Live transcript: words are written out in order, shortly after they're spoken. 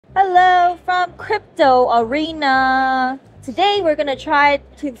Hello from Crypto Arena. Today we're gonna try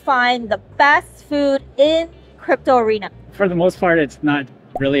to find the best food in Crypto Arena. For the most part, it's not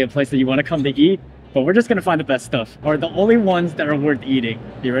really a place that you want to come to eat, but we're just gonna find the best stuff, or the only ones that are worth eating.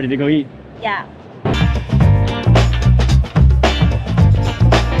 You ready to go eat? Yeah.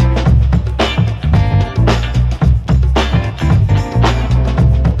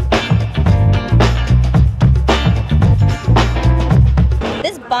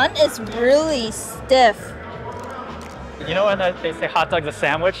 This bun is really stiff. You know when they say hot dog's a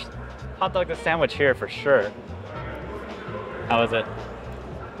sandwich? Hot dog's a sandwich here for sure. How is it?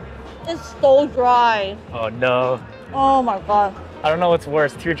 It's so dry. Oh no. Oh my god. I don't know what's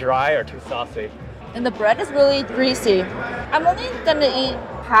worse, too dry or too saucy. And the bread is really greasy. I'm only gonna eat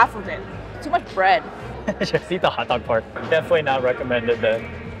half of it. Too much bread. Just eat the hot dog part. Definitely not recommended then.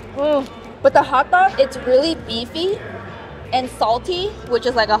 But the hot dog, it's really beefy and salty, which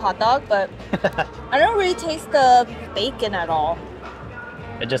is like a hot dog, but I don't really taste the bacon at all.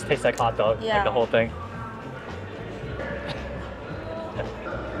 It just tastes like hot dog, Yeah. like the whole thing.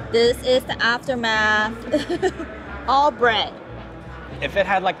 This is the aftermath. All bread. If it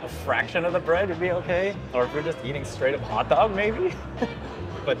had like a fraction of the bread, it'd be okay. Or if you're just eating straight up hot dog, maybe.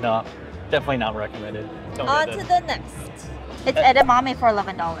 But no, definitely not recommended. Don't On get to it. the next. It's edamame for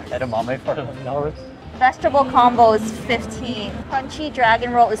 $11. Edamame for $11. Vegetable combo is $15. Crunchy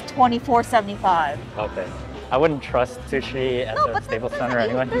dragon roll is $24.75. Okay. I wouldn't trust sushi at the Staples Center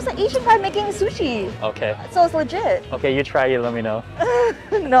anyway. There's an Asian guy making sushi, Okay. so it's legit. Okay, you try, you let me know.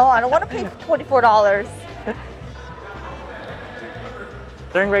 No, I don't want to pay $24.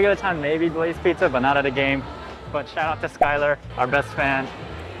 During regular time, maybe Blaze Pizza, but not at a game. But shout out to Skylar, our best fan,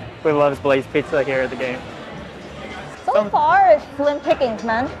 who loves Blaze Pizza here at the game. So far, it's slim pickings,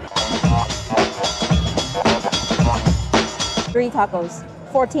 man. 3 tacos,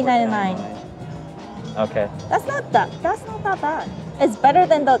 $14.99. Okay. That's not that bad. It's better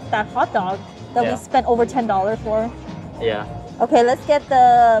than that hot dog that Yeah. we spent over $10 for. Yeah. Okay, let's get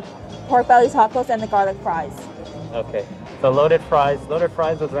the pork belly tacos and the garlic fries. Okay. So loaded fries. Loaded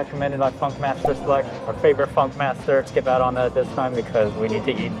fries was recommended by Funkmaster Select, our favorite Funkmaster. Skip out on that this time because we need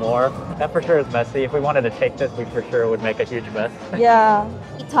to eat more. That for sure is messy. If we wanted to take this, we for sure would make a huge mess. Yeah.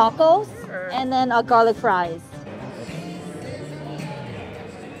 Tacos and then garlic fries.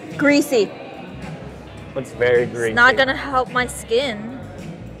 Greasy. Looks very greasy. It's not gonna help my skin.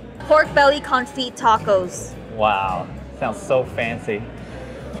 Pork belly confit tacos. Wow. Sounds so fancy.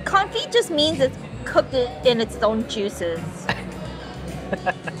 Confit just means it's cooked in its own juices.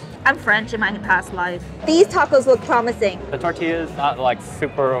 I'm French in my past life. These tacos look promising. The tortilla is not like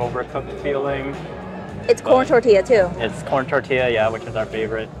super overcooked feeling. It's corn tortilla too. It's corn tortilla, yeah, which is our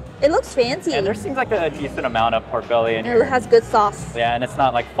favorite. It looks fancy. And there seems like a decent amount of pork belly in And here. it has good sauce. Yeah, and it's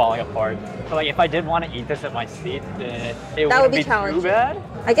not like falling apart. But like if I did want to eat this at my seat, then it That would wouldn't be be challenging. too bad.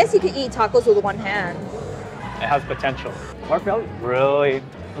 I guess you could eat tacos with one hand. It has potential. Pork belly,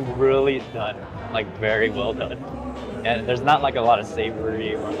 really done. Like very well done. And there's not like a lot of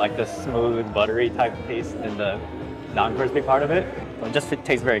savory or like the smooth, buttery type taste in the non-crispy part of it. So it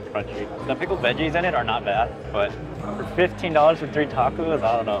tastes very crunchy. The pickled veggies in it are not bad, but for $15 for 3 tacos,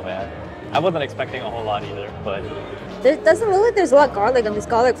 I don't know, man. I wasn't expecting a whole lot either, but It doesn't look like there's a lot of garlic on these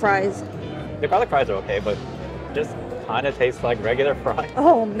garlic fries. the garlic fries are okay, but just kind of tastes like regular fries.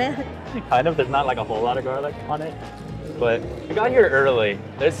 Oh man. Kind of, there's not like a whole lot of garlic on it. But we got here early.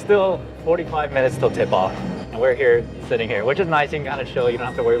 There's still 45 minutes till tip off. And we're here, sitting here, which is nice. You can kind of chill. You don't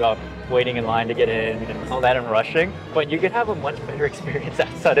have to worry about waiting in line to get in and all that and rushing. But you could have a much better experience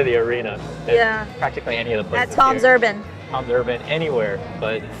outside of the arena than Yeah. practically any of the At places Tom's here. Urban. Tom's Urban, anywhere.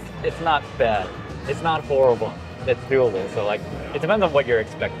 But it's not bad. It's not horrible. It's doable. So like, it depends on what you're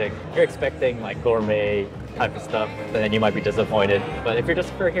expecting. If you're expecting like gourmet type of stuff, then you might be disappointed. But if you're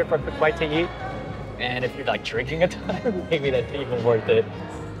just here for a quick bite to eat, and if you're like drinking a ton, maybe that's even worth it.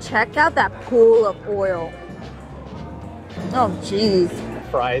 Check out that pool of oil. Oh jeez.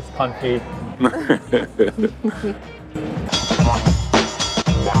 Fries, confit.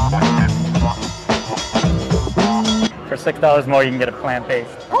 For $6 more, you can get a plant-based.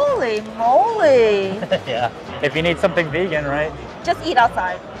 Holy moly. Yeah. If you need something vegan, right? Just eat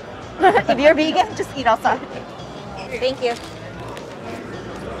outside. If you're vegan, just eat outside. Thank you.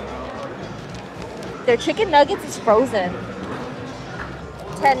 Their chicken nuggets is frozen.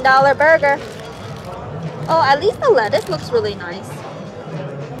 $10 burger. Oh, at least the lettuce looks really nice.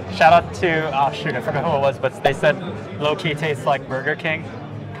 Shout out to, oh shoot, I forgot who it was, but they said low-key tastes like Burger King.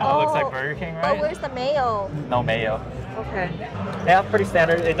 Kind of looks like Burger King, right? Oh, where's the mayo? No mayo. Okay. Yeah, pretty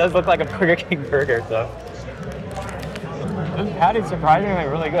standard. It does look like a Burger King burger, so. This patty's surprisingly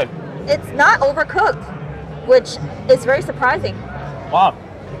really good. It's not overcooked, which is very surprising. Wow,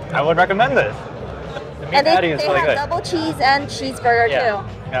 I would recommend this. The meat And patty they is really have good. double cheese and cheeseburger too.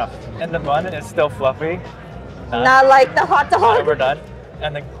 Yeah, and the bun is still fluffy. Not like the hot Not dog. overdone.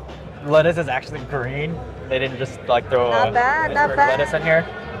 And the lettuce is actually green. They didn't just like throw Not bad, not bad. lettuce in here.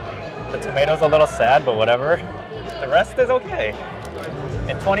 The tomato's a little sad, but whatever. The rest is okay.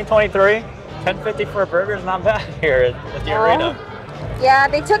 In 2023, $10.50 for a burger is not bad here at the arena. Yeah,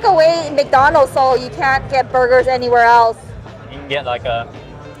 they took away McDonald's, so you can't get burgers anywhere else. You can get like a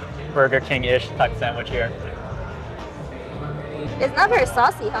Burger King-ish type sandwich here. It's not very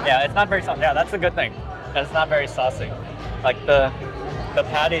saucy, huh? Yeah, it's not very saucy. Yeah, that's a good thing. It's not very saucy. Like the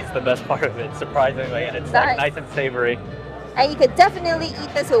patty's the best part of it, surprisingly, and it's like nice and savory. And you could definitely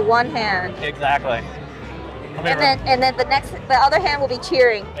eat this with one hand. Exactly. And then the other hand will be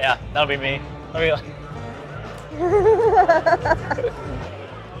cheering. Yeah, that'll be me. I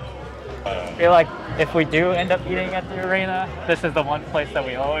feel like if we do end up eating at the arena, this is the one place that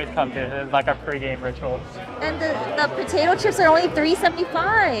we always come to. It's like our pregame ritual. And the potato chips are only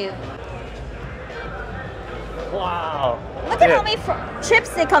 $3.75. Wow. Look at how many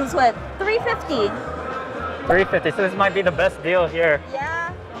chips it comes with. $3.50. $3.50. So this might be the best deal here.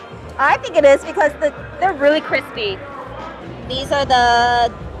 Yeah, I think it is because they're really crispy. These are the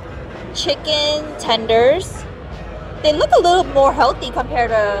chicken tenders. They look a little more healthy compared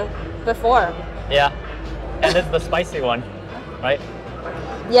to before. Yeah, and it's the spicy one, right?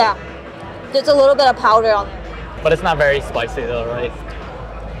 Yeah, there's a little bit of powder on there. But it's not very spicy though, right?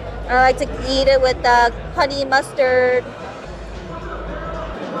 I like to eat it with honey mustard.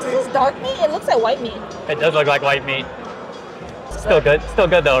 Is this dark meat? It looks like white meat. It does look like white meat. Still good. Still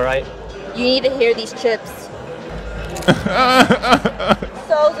good though, right? You need to hear these chips.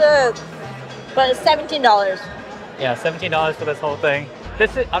 So good. But it's $17. Yeah, $17 for this whole thing.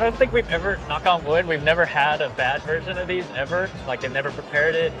 I don't think we've ever, knock on wood, we've never had a bad version of these ever. Like they've never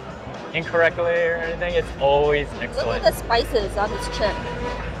prepared it incorrectly or anything. It's always excellent. Look at the spices on this chip.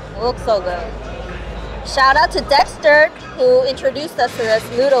 It looks so good. Shout out to Dexter who introduced us to this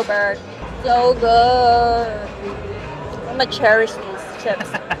Ludo Bird. So good. I'm gonna cherish these chips.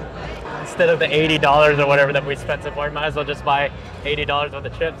 Instead of the $80 or whatever that we spent it for, you might as well just buy $80 worth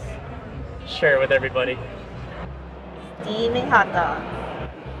of chips. Share it with everybody. Steaming hot dog.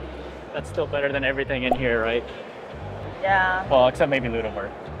 That's still better than everything in here, right? Yeah. Well, except maybe Ludo Bird.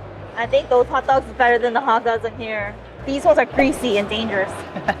 I think those hot dogs are better than the hot dogs in here. These ones are greasy and dangerous.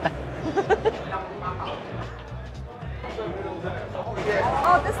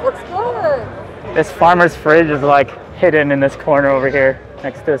 Oh, this looks good. This farmer's fridge is like hidden in this corner over here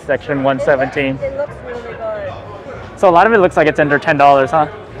next to section 117. It looks really good. So a lot of it looks like it's under $10, huh?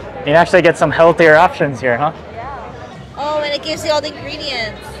 You can actually get some healthier options here, huh? Yeah. Oh, and it gives you all the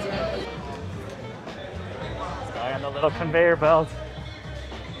ingredients. This guy on the little conveyor belt.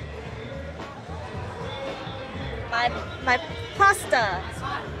 My pasta.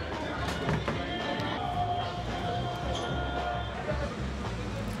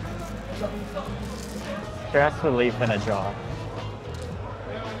 Grass leaf in a jar.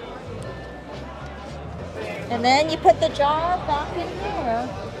 And then you put the jar back in here.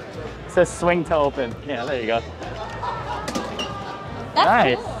 It says swing to open. Yeah, there you go. That's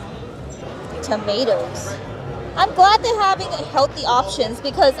Nice. Cool. Tomatoes. I'm glad they're having healthy options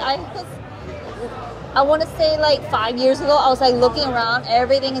because I want to say like 5 years ago, I was like looking around,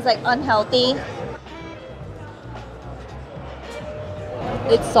 everything is like unhealthy.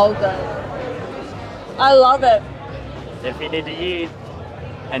 It's so good. I love it. If you need to eat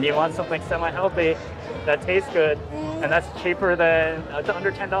and you want something semi-healthy that tastes good, and that's cheaper than, it's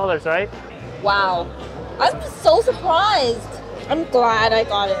under $10, right? Wow. I'm so surprised. I'm glad I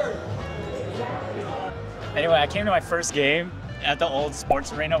got it. Anyway, I came to my first game at the old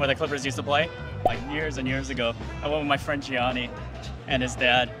sports arena where the Clippers used to play, like years and years ago. I went with my friend Gianni and his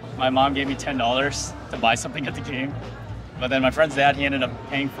dad. My mom gave me $10 to buy something at the game, but then my friend's dad, he ended up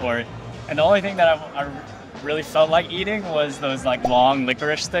paying for it. And the only thing that I really felt like eating was those like long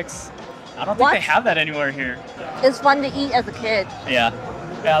licorice sticks. I don't think they have that anywhere here. It's fun to eat as a kid. Yeah,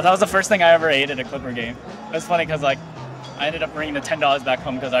 that was the first thing I ever ate at a Clipper game. It was funny because like I ended up bringing the $10 back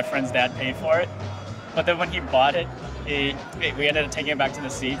home because our friend's dad paid for it. But then when he bought it, we ended up taking it back to the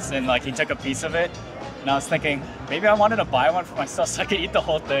seats and like he took a piece of it. And I was thinking, maybe I wanted to buy one for myself so I could eat the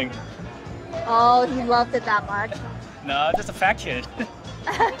whole thing. Oh, he loved it that much. No, just a fat kid.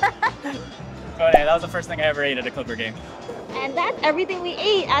 But anyway, that was the first thing I ever ate at a Clipper game. And that's everything we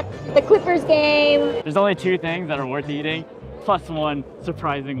ate at the Clippers game. There's only two things that are worth eating, plus one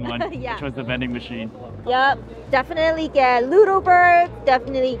surprising one, Yeah. which was the vending machine. Yep, definitely get Ludo Bird,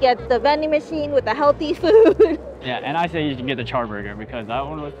 definitely get the vending machine with the healthy food. Yeah, and I say you should get the Charburger because that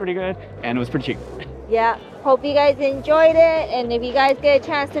one was pretty good and it was pretty cheap. Yeah, hope you guys enjoyed it, and if you guys get a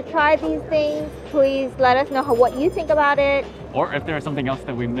chance to try these things, please let us know what you think about it. Or if there's something else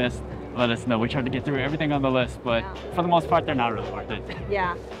that we missed, let us know. We tried to get through everything on the list, but for the most part, they're not really worth it.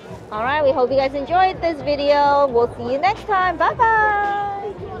 Yeah. All right, we hope you guys enjoyed this video. We'll see you next time. Bye-bye.